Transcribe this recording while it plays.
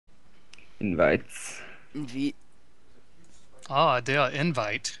Invites. V. Oh, der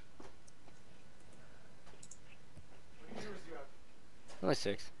invite. Only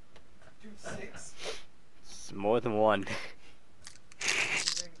 6. Dude, 6? It's more than one.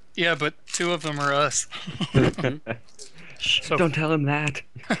 Yeah, but 2 of them are us. Shh, So- don't tell him that.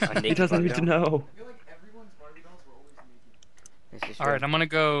 A He naked doesn't Barbie need to doll? know. I feel like everyone's Barbie dolls were always naked. This is All right, true. I'm gonna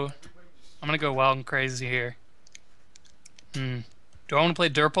go. Everybody just... I'm gonna go wild and crazy here. Do I want to play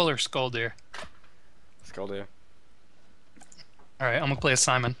Durple or Skoldir? Skoldir. All right, I'm gonna play a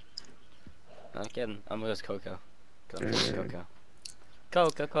Simon. Not kidding. I'm with Coco. Coco.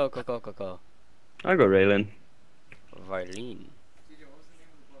 Coco. I'll go Raylan. Varlene. CJ, what was the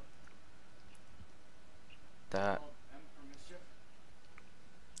name of the book? That Called M for Mischief?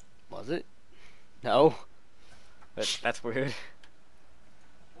 was it? No. But that's weird.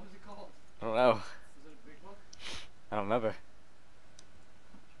 What was it called? I don't know. Was it a big book? I don't remember.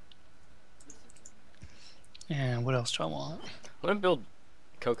 Yeah, what else do I want? I'm gonna build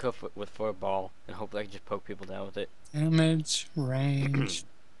Coco for a ball and hope I can just poke people down with it. Damage, range.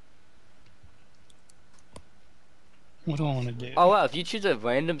 What do I want to do? Oh wow, if you choose a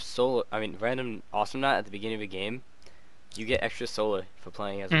random Awesomenauts at the beginning of a game, you get extra solar for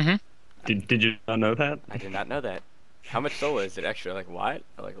playing as Mm-hmm. Did you not know that? I did not know that. How much solar is it extra? Like wide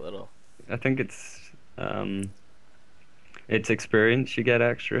or like little? I think it's experience you get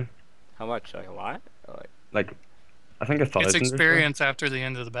extra. How much? Like a lot? Or like Like, I think 1,000 It's or so. experience after the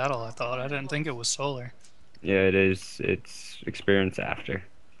end of the battle, I thought. I didn't think it was solar. Yeah, it is. It's experience after.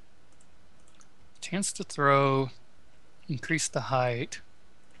 Chance to throw, increase the height.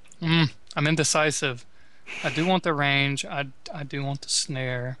 I'm indecisive. I do want the range. I do want the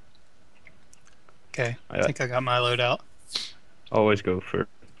snare. Okay, I think I got my load out. Always go for.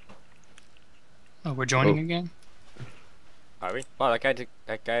 Oh, we're joining Oh. a game? are we? Wow,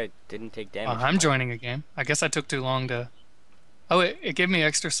 that guy didn't take damage. I'm joining a game. I guess I took too long to... Oh, it gave me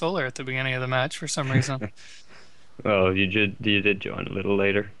extra solar at the beginning of the match for some reason. Well, you did join a little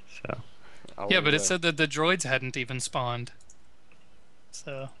later, so. Oh, Yeah, but it said that the droids hadn't even spawned.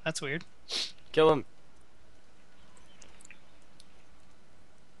 So, that's weird. kill him.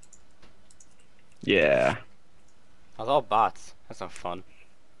 Yeah. I was all bots. That's not fun.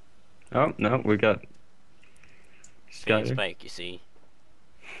 Oh no, we got. Spin Skyler. spike, you see.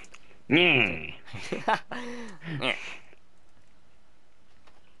 Yeah.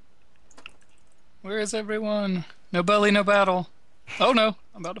 Where is everyone? No belly, no battle. Oh no,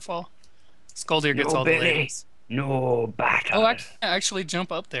 I'm about to fall. Skoldir gets No all the belly. labels. No battle. Oh, I can actually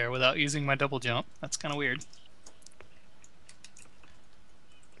jump up there without using my double jump. That's kind of weird.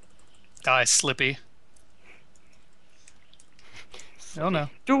 Die, Slippy. Oh no.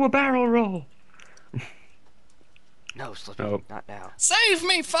 Do a barrel roll. No, Slippy, Oh. not now. Save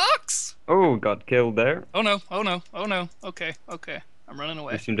me, Fox! Oh, got killed there. Oh no, oh no, oh no. Okay, okay. I'm running We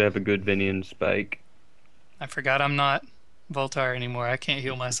away. seem to have a good Vinian spike. I forgot I'm not Voltar anymore. I can't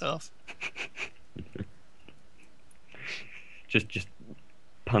heal myself. Just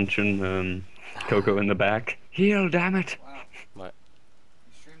punching Coco in the back. Heal, damn it. Wow. What?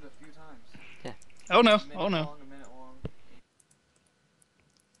 You streamed a few times. Oh no, A minute oh no. long, a minute long.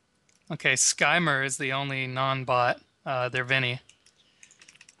 Okay, Skymer is the only non-bot. They're Vinny.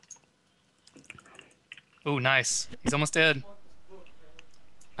 Ooh, nice. He's almost dead.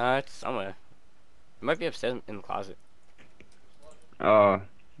 It's somewhere. It might be upstairs in the closet. Oh,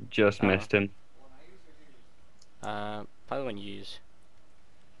 just Oh. missed him. Probably when you use.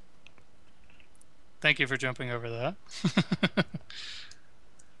 Thank you for jumping over that.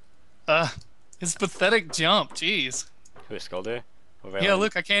 His pathetic jump. Jeez. Who is Skoldir? Yeah,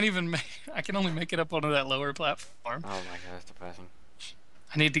 look, I can't even make... I can only make it up onto that lower platform. Oh my god, that's depressing.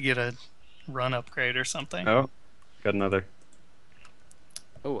 I need to get a run upgrade or something. Oh, got another.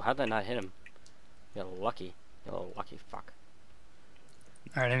 Oh, how'd that not hit him? You're lucky. You little lucky fuck.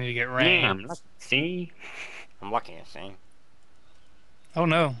 Alright, I need to get rain. Damn, let's see. I'm lucky, I'm saying. Oh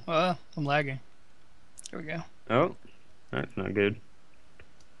no, I'm lagging. There we go. Oh, that's not good.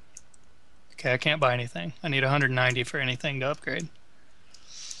 Okay, I can't buy anything. I need 190 for anything to upgrade.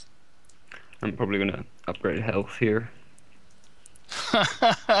 I'm probably gonna upgrade health here.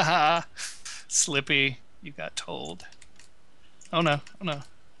 Slippy, you got told. Oh no, oh no.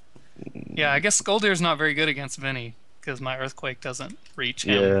 Yeah, I guess Skoldir's not very good against Vinny, because my Earthquake doesn't reach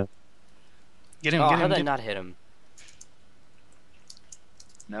him. Yeah. Get him, Oh, get how'd him. that not hit him?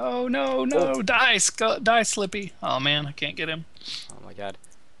 No, no, no. Oh. Die, die, Slippy. Oh man, I can't get him. Oh my god.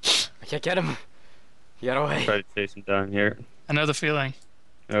 I can't get him. He got away. Try to chase him down here. I know the feeling.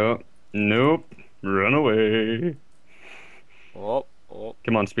 Oh, nope. Run away. Oh, Oh,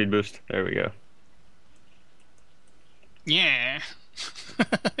 Come on, speed boost. There we go. Yeah.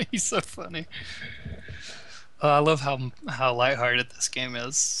 He's so funny. I love how lighthearted this game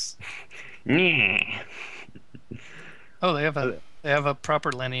is. Yeah. Oh, they have a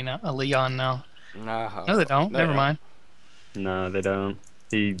proper Lenny now, a Leon now. No, they no. don't. No, Never they don't. mind. No, they don't.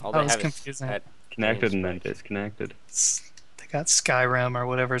 He All That they was have is confusing. that connected and then Spike. disconnected. They got Skyrim or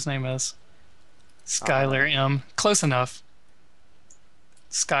whatever his name is. Skylar Ah. M. Close enough.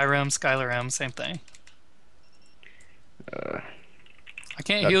 Skylar M. Same thing. Uh, I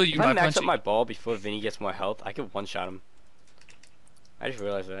can't That- heal If you I by max up punching. my ball before Vinny gets more health, I could one-shot him. I just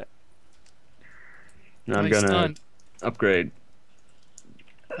realized that. now Oh, I'm he's gonna stunned. upgrade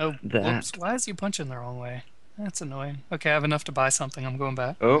Oh, that. whoops. Why is he punching the wrong way? That's annoying. Okay, I have enough to buy something. I'm going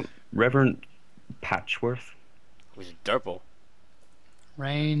back. Oh, Reverend Patchworth. Who's a Durple?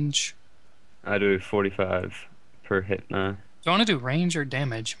 Range. I do 45 per hit now. Do you want to do range or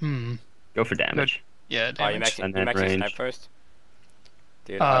damage? Go for damage. Yeah, Oh, you damage. maxing, And you then maxing snipe range. first?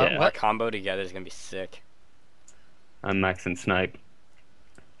 Dude, Yeah. our What? combo together is gonna be sick. I'm maxing snipe.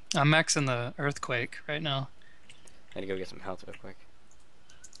 I'm maxing the earthquake right now. I need to go get some health real quick.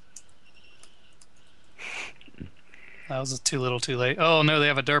 That was too little too late. Oh no, they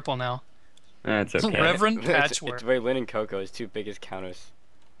have a Durple now. That's okay. Reverend It's Patchwork. Raylin and Coco, his two biggest counters.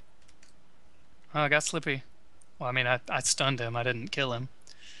 Oh, I got Slippy. Well, I mean, I stunned him. I didn't kill him.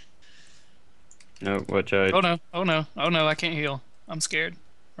 No, watch out. Oh no, oh no, oh no, I can't heal. I'm scared.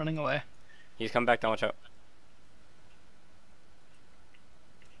 Running away. He's come back down, watch out.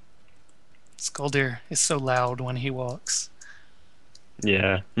 Skulldeer is so loud when he walks.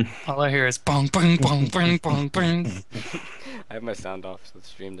 Yeah. All I hear is bong, bong, bong, bong, bong, bong. I have my sound off so the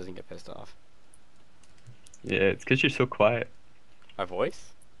stream doesn't get pissed off. Yeah, it's because you're so quiet. My voice?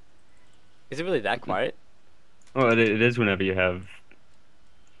 Is it really that quiet? Oh, it is whenever you have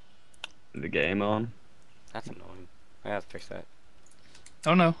the game on. That's annoying. I have to fix that.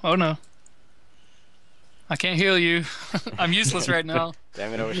 Oh no, oh no. I can't heal you. I'm useless right now.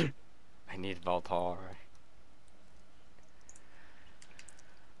 Damn it, Ocean. I need Valtar.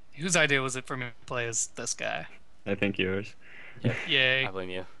 Whose idea was it for me to play as this guy? I think yours. Yay. I blame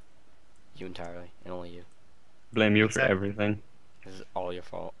you. You entirely, and only you. Blame you Exactly. for everything. This is all your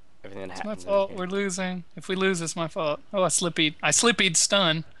fault. Everything that It's my happens. fault. We're losing. If we lose, it's my fault. Oh, I slippied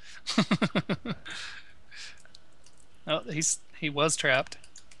stun. Oh, he was trapped.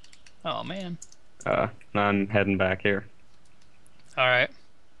 Oh man. Now I'm heading back here. All right.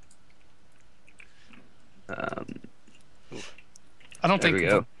 Um, I don't there think we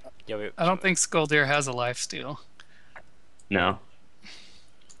go. Yeah, wait, I don't think Skulldeer has a life steal. No.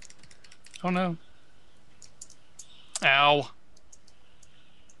 Oh no. Ow.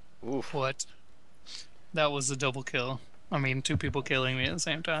 Oof. What? That was a double kill. I mean, two people killing me at the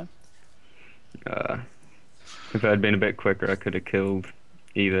same time. If I'd been a bit quicker, I could have killed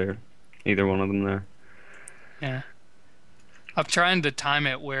either one of them there. Yeah. I'm trying to time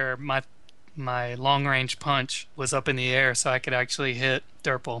it where my long range punch was up in the air so I could actually hit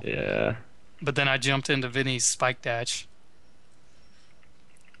Durple. Yeah. But then I jumped into Vinny's spike dash.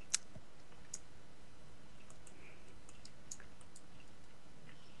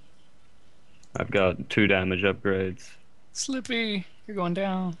 I've got 2 damage upgrades. Slippy, you're going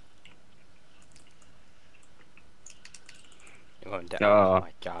down. You're going down. Ah. Oh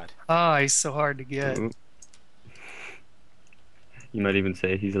my god. Ah, he's so hard to get. Ooh. You might even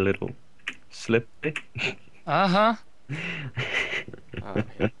say he's a little slippy. Uh-huh. Oh,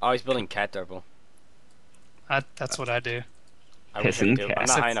 yeah. Oh, he's building cat Durple. That's what I do. I wish I Pissing could do it. I'm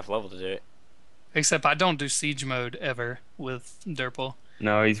cats. not high enough level to do it. Except I don't do siege mode ever with Durple.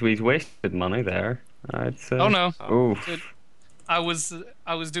 No, he's wasted money there, I'd say. Oh no. Oof. Good. I was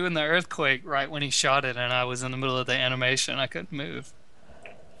doing the earthquake right when he shot it, and I was in the middle of the animation. I couldn't move.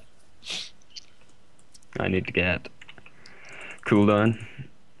 I need to get cooldown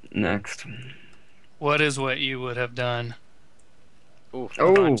next. What is what you would have done? Oof.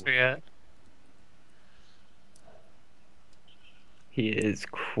 Oh, Avantriette? he is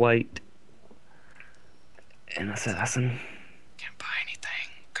quite an assassin. Can't buy anything.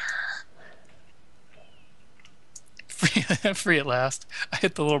 Grr. Free at last. I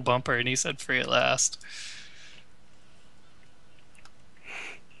hit the little bumper, and he said free at last.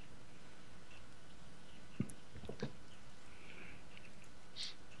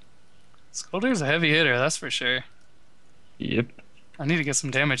 Scolder's a heavy hitter, that's for sure. Yep. I need to get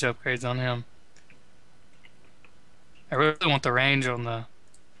some damage upgrades on him. I really want the range on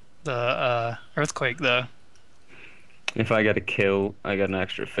the earthquake though. If I get a kill, I get an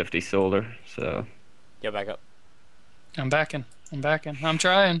extra 50 solar, so Get back up. I'm backing. I'm backing. I'm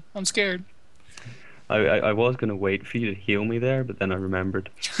trying. I'm scared. I was gonna wait for you to heal me there, but then I remembered.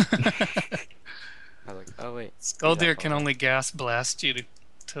 I was like, oh wait. Skull he's not Deer can far. only gas blast you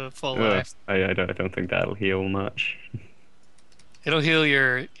to full Ugh, life. I don't think that'll heal much. It'll heal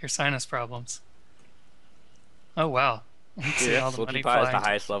your sinus problems. Oh wow. Dude, See that all the Slurpee money Pot is the flying.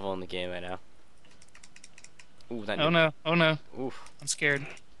 highest level in the game right now. Ooh, that Oh no. Oh no. Oof. I'm scared.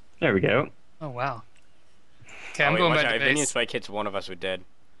 There we go. Oh wow. Okay, Oh, I'm wait, going watch back out. to If Vinian base. Spike hits one of us, we're dead.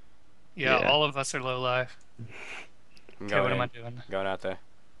 Yeah, Yeah. all of us are low life. I'm Okay, going what am in. I doing? Going out there.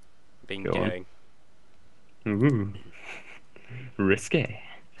 Being Go on. daring. Ooh, risque.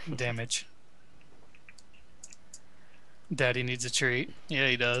 Damage. Daddy needs a treat. Yeah,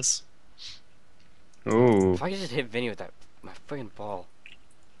 he does. Oh, If I could just hit Vinny with that, my friggin' ball.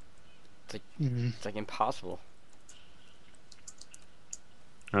 Mhm. It's like impossible.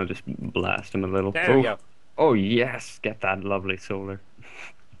 I'll just blast him a little. There oh. we go. Oh yes, get that lovely solar.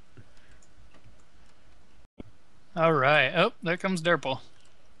 All right. Oh, there comes Durple.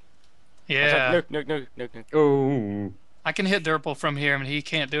 Watch out. Yeah, Nuke. Oh, I can hit Durple from here, and he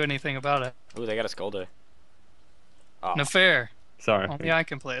can't do anything about it. Ooh, they got a Scolder. Oh, No fair. sorry. Only I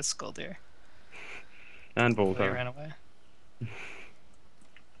can play as Skull Deer. And Oh, he Voltar. ran away.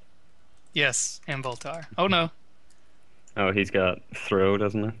 Yes, and Voltar. Oh no. Oh, he's got throw,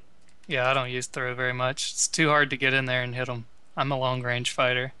 doesn't he? Yeah, I don't use throw very much. It's too hard to get in there and hit him. I'm a long range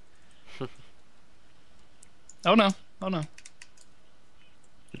fighter. Oh no. Oh no.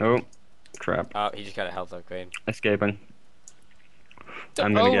 Oh, crap. oh, he just got a health upgrade. Escaping.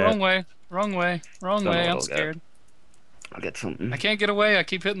 I'm gonna Oh, get. wrong way. Wrong way. Wrong Don't know way. what I'm I'll get. scared. I'll get something. I can't get away. I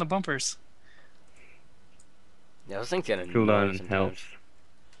keep hitting the bumpers. Yeah, those things get annoying Cooldown and sometimes. health.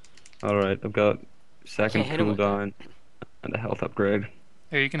 Alright, I've got second hit him with that. cooldown and a health upgrade.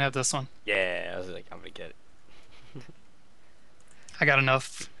 Here, you can have this one. Yeah, I was like, I'm gonna get it. I got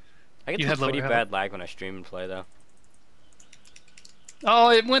enough. I get You some had lower pretty health. bad lag when I stream and play though.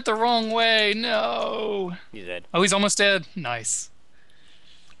 Oh, it went the wrong way. No. He's dead. Oh, he's almost dead. Nice.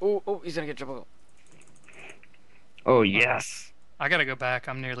 Oh, he's gonna get triple. Oh yes! I gotta go back.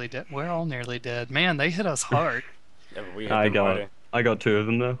 I'm nearly dead. We're all nearly dead. Man, they hit us hard. Yeah, but we hit I them got harder. I got two of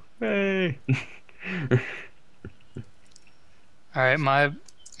them though. Hey! All right, my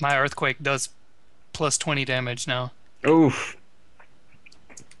earthquake does plus 20 damage now. Oof!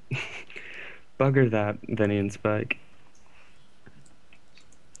 Bugger that, Vinny and Spike.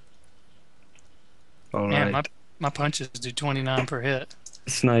 Man, Alright. my punches do 29 per hit.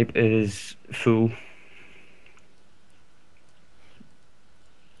 Snipe is full.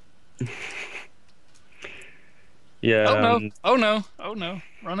 Yeah. Oh no! Oh no! Oh no!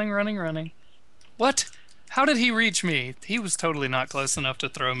 Running! What? How did he reach me? He was totally not close enough to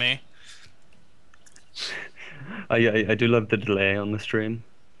throw me. I do love the delay on the stream.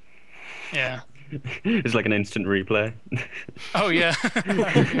 Yeah. It's like an instant replay. Oh yeah. I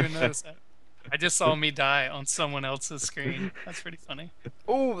didn't even notice that. I just saw me die on someone else's screen. That's pretty funny.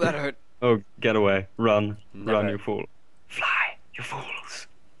 Oh, that hurt. Oh, get away. Run, Never. you fool. Fly, you fools.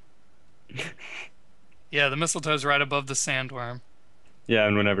 Yeah, the mistletoe's right above the sandworm. Yeah,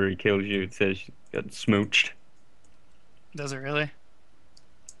 and whenever he kills you, it says you got smooched. Does it really?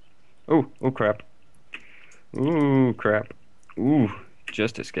 Oh crap. Ooh, crap. Ooh,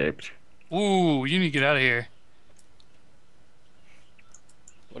 just escaped. Ooh, you need to get out of here.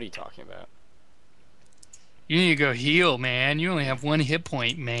 What are you talking about? You need to go heal, man. You only have 1 hit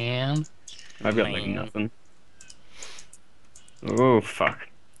point, man. I've got like Man. nothing. Oh, fuck.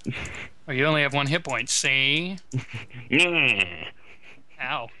 Or you only have 1 hit point. See? Yeah.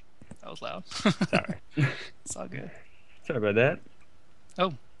 Ow. That was loud. Sorry. It's all good. Sorry about that.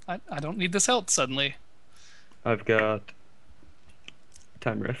 Oh, I don't need this health suddenly. I've got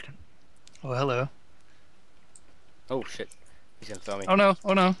Time Rift. Oh, hello. Oh shit. He's gonna throw me. Oh no,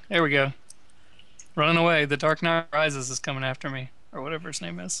 oh no. There we go. Running away. The Dark Knight Rises is coming after me. Or whatever his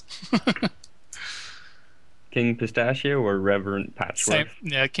name is. King Pistachio or Reverend Patchworth?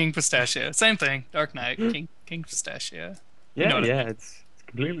 Yeah, King Pistachio. Same thing. Dark Knight. King Pistachio. Yeah, know what I yeah, it's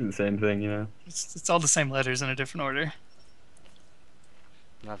completely the same thing, you know. It's all the same letters in a different order.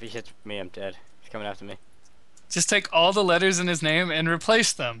 No, if he hits me, I'm dead. He's coming after me. Just take all the letters in his name and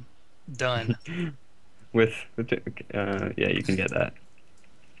replace them. Done. Yeah, you can get that.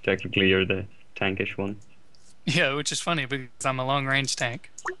 Technically, you're the tankish one. Yeah, which is funny because I'm a long range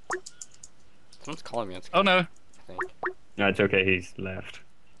tank. Someone's calling me on Skype, Oh no. I think. No, it's okay, he's left.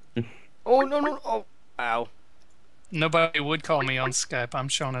 Oh no! Oh, ow! Nobody would call me on Skype. I'm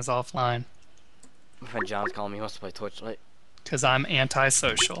shown as offline. My friend John's calling me. He wants to play Torchlight. Because I'm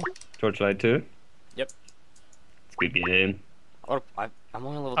antisocial. Torchlight 2? Yep. It's a good game. I'm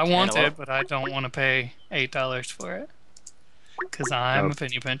only level I 10. want I it, but I don't want to pay $8 for it. Because I'm Oh. a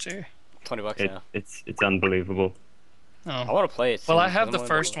penny pincher. $20 It, now. it's unbelievable. I Oh. want to play it soon. Well, I 'cause have I'm the only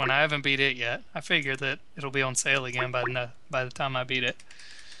first level- one. I haven't beat it yet. I figure that it'll be on sale again by the time I beat it.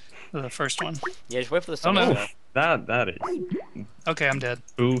 The first one. Yeah, just wait for the Oh, summer no. sale. That is Okay, I'm dead.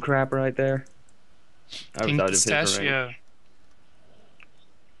 bull crap right there. I was Pink out of his range. pistachio.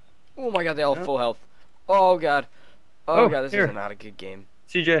 Oh my god, they all Yeah. full health. Oh god. Oh Oh, god, this here. is not a good game.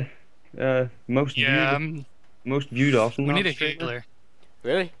 CJ, most Yeah, viewed awesome. we need a streamer. healer.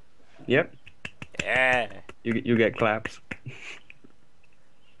 Really? Yep, Yeah. you get claps.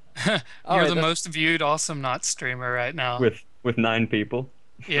 You're Alright, the that's- most viewed Awesomenauts streamer right now. With 9 people.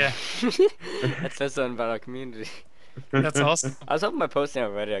 Yeah, That says something about our community. that's awesome. I was hoping by posting on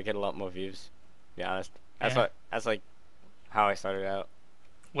Reddit I'd get a lot more views. To be honest. Yeah. That's like how I started out.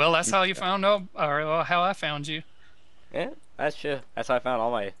 Well, that's how you found out, or well, how I found you. Yeah, that's true. That's how I found all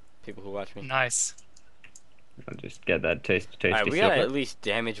my people who watch me. Nice. I'll just get that tasty Alright, we gotta supper. at least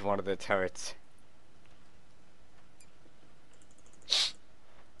damage one of the turrets.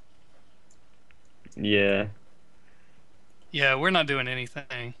 Yeah. Yeah, we're not doing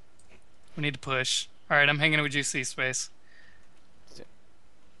anything. We need to push. All right, I'm hanging with you, C-Space.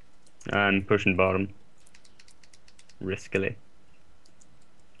 And pushing bottom. Riskily.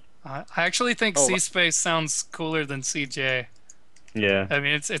 I actually think Oh, C-Space sounds cooler than CJ. Yeah. I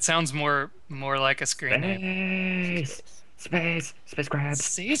mean, it sounds more like a screen name. Space crabs.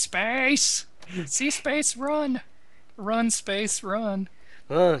 C-Space! C-Space, run! Run, space, run.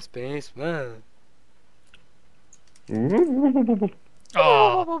 Oh, space, man.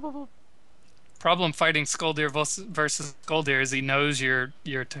 Oh. Problem fighting Skoldir versus Skoldir is he knows your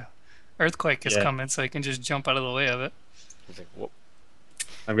earthquake is Yeah. coming, so he can just jump out of the way of it. He's like, whoop.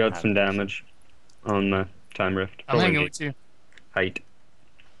 I've got some damage on my time rift. I'm Probably hanging need with you. height.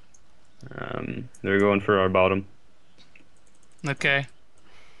 They're going for our bottom. Okay,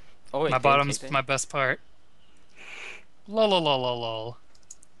 Oh, wait, my didn't bottom's take that? my best part. Lol, lol, lol, lol, lol.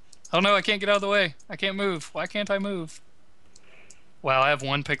 Oh no, I can't get out of the way. I can't move. Why can't I move? Wow, I have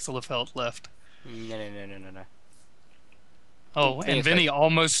 1 pixel of health left. No. Oh, Thing and is, Vinny like-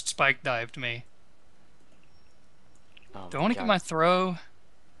 almost spike dived me. Oh Do I want to God. get my throw?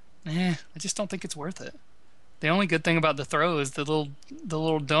 I just don't think it's worth it. The only good thing about the throw is the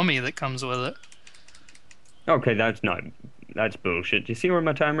little dummy that comes with it. Okay, that's bullshit. Do you see where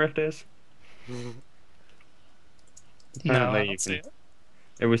my time rift is? No, Apparently I you don't see can- it.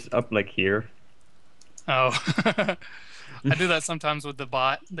 It was up like here. Oh. I do that sometimes with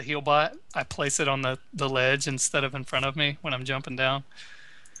the heal bot. I place it on the ledge instead of in front of me when I'm jumping down.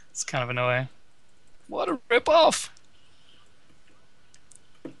 It's kind of annoying. What a ripoff!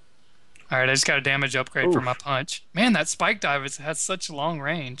 Alright, I just got a damage upgrade for Oof. my punch. Man, that spike dive has such long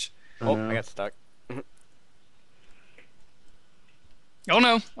range. Oh, Uh, I got stuck. Oh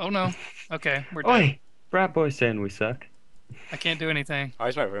no! Oh no! Okay, we're dead. Oi! Brat boy saying we suck. I can't do anything. Oh,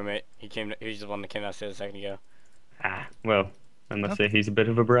 he's my roommate. He was the one that came downstairs a second ago. Ah, well, I must say he's a bit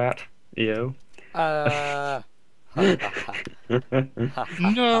of a brat. Yo. No!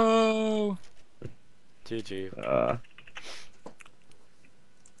 GG.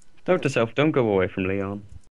 Note to self, don't go away from Leon.